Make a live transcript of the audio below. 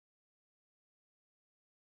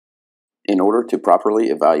In order to properly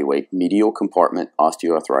evaluate medial compartment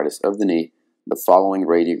osteoarthritis of the knee, the following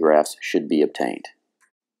radiographs should be obtained: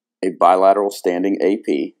 a bilateral standing AP,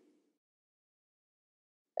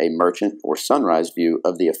 a merchant or sunrise view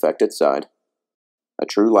of the affected side, a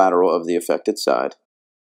true lateral of the affected side,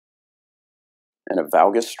 and a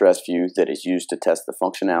valgus stress view that is used to test the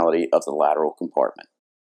functionality of the lateral compartment.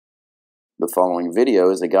 The following video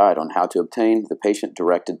is a guide on how to obtain the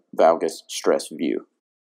patient-directed valgus stress view.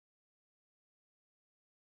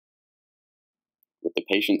 With the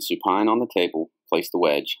patient supine on the table, place the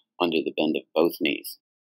wedge under the bend of both knees.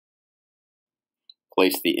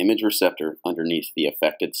 Place the image receptor underneath the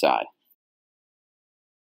affected side.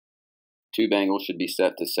 Tube angle should be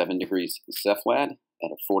set to 7 degrees cephalad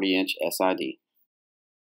at a 40-inch SID.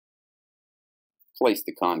 Place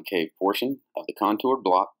the concave portion of the contoured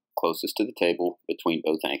block closest to the table between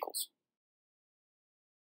both ankles.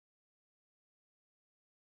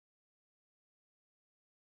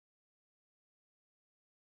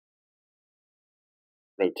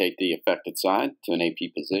 Rotate the affected side to an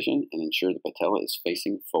AP position and ensure the patella is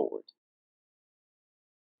facing forward.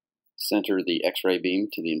 Center the X-ray beam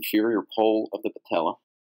to the inferior pole of the patella.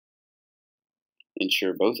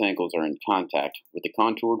 Ensure both ankles are in contact with the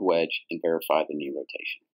contoured wedge and verify the knee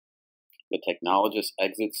rotation. The technologist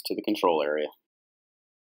exits to the control area.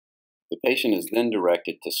 The patient is then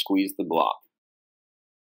directed to squeeze the block.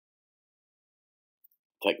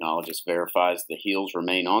 The technologist verifies the heels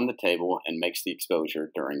remain on the table and makes the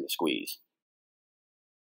exposure during the squeeze.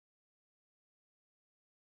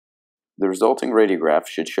 The resulting radiograph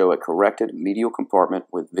should show a corrected medial compartment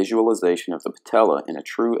with visualization of the patella in a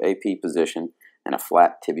true AP position and a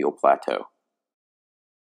flat tibial plateau.